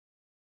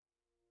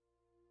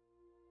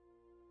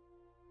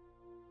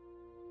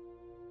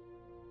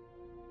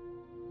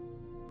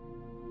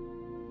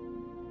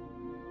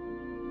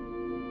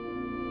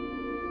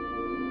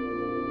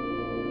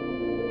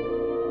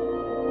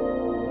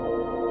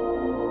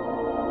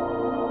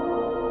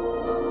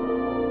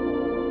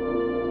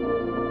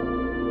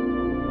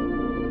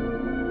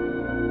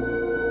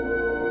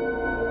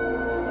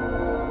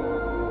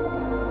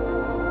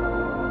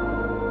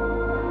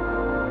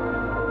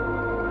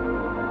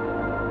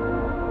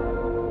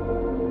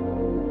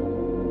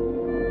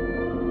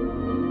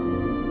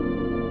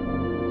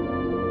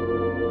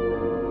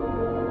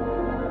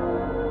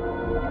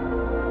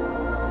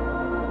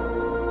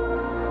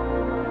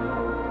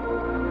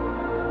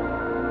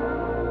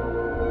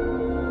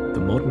The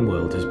modern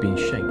world has been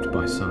shaped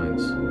by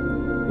science.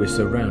 We're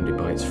surrounded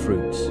by its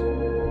fruits.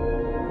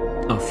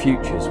 Our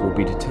futures will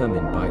be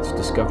determined by its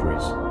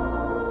discoveries.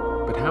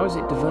 But how is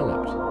it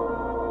developed?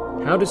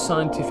 How does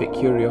scientific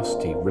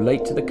curiosity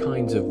relate to the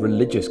kinds of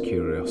religious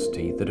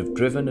curiosity that have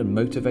driven and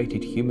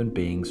motivated human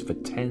beings for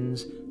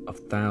tens of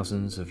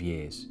thousands of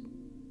years?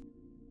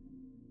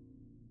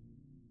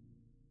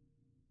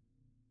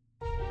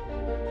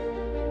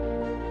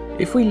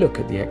 If we look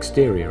at the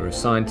exterior of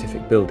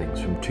scientific buildings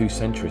from 2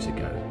 centuries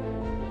ago,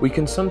 we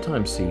can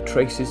sometimes see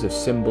traces of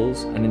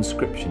symbols and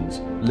inscriptions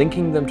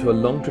linking them to a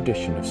long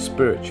tradition of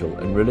spiritual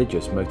and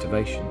religious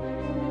motivation.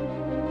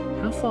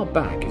 How far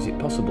back is it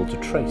possible to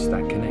trace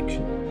that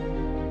connection?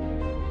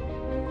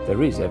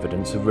 There is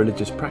evidence of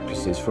religious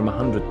practices from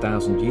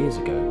 100,000 years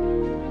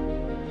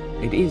ago.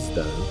 It is,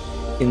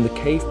 though, in the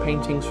cave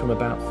paintings from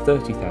about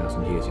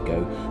 30,000 years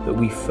ago that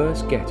we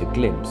first get a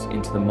glimpse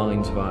into the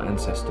minds of our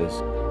ancestors.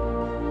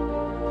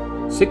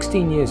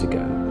 16 years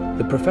ago,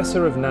 the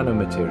Professor of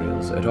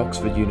Nanomaterials at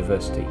Oxford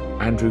University,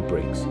 Andrew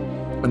Briggs,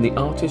 and the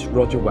artist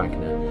Roger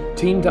Wagner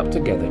teamed up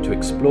together to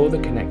explore the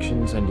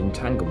connections and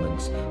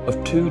entanglements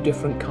of 2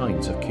 different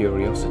kinds of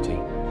curiosity.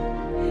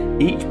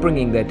 Each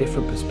bringing their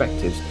different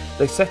perspectives,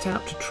 they set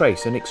out to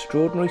trace an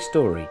extraordinary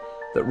story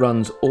that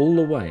runs all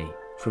the way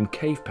from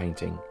cave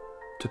painting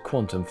to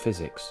quantum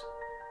physics.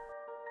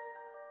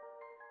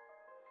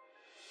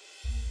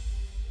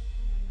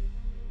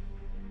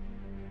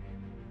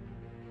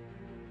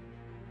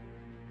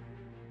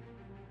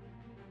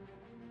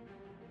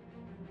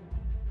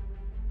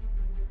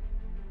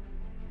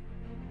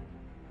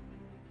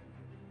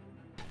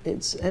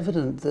 It's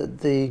evident that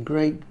the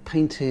great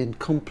painted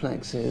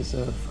complexes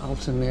of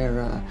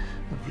Altamira,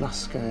 of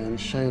Lascaux and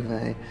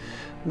Chauvet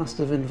must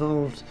have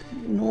involved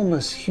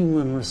enormous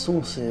human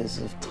resources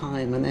of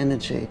time and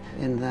energy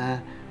in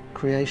their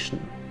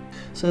creation,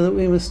 so that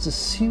we must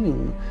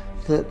assume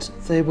that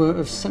they were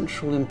of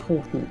central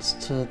importance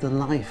to the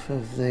life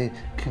of the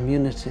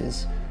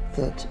communities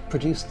that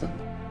produced them.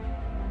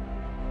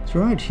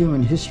 Throughout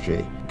human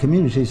history,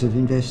 communities have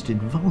invested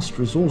vast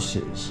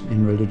resources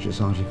in religious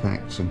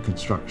artifacts and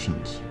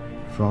constructions,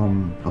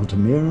 from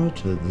Altamira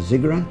to the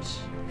ziggurats,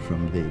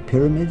 from the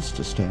pyramids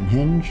to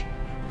Stonehenge,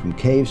 from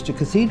caves to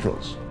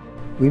cathedrals.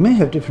 We may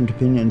have different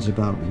opinions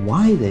about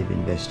why they've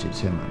invested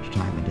so much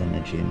time and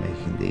energy in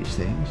making these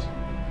things,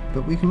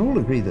 but we can all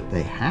agree that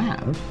they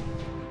have.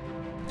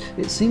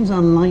 It seems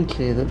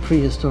unlikely that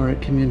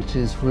prehistoric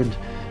communities would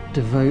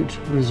devote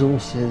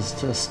resources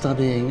to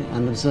studying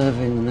and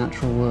observing the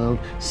natural world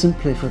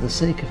simply for the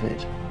sake of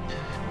it.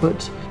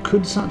 But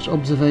could such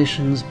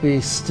observations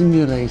be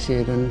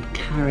stimulated and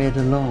carried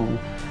along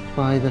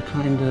by the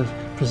kind of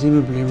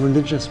presumably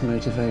religious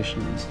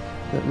motivations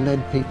that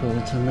led people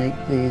to make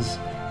these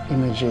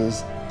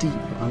images deep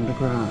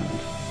underground?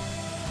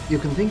 You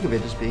can think of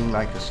it as being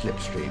like a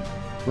slipstream.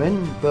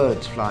 When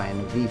birds fly in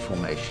a V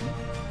formation,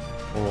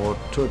 or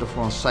Tour de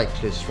France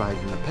cyclists ride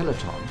in a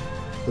peloton,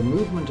 the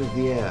movement of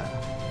the air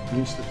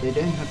means that they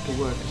don't have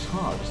to work as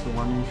hard as the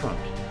one in front.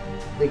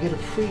 They get a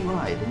free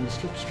ride in the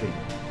slipstream.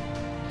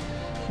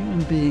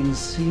 Human beings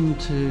seem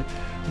to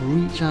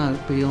reach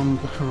out beyond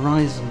the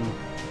horizon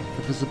of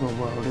the visible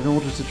world in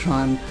order to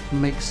try and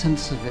make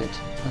sense of it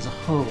as a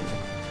whole.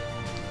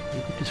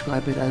 You could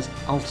describe it as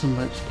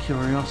ultimate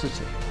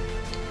curiosity.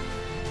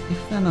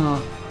 If then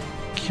our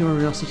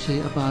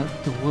curiosity about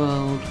the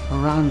world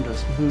around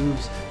us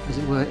moves, as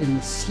it were, in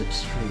the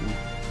slipstream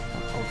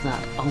of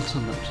that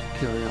ultimate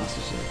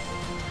curiosity,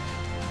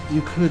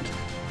 you could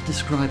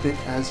describe it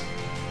as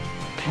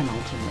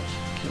penultimate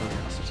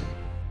curiosity.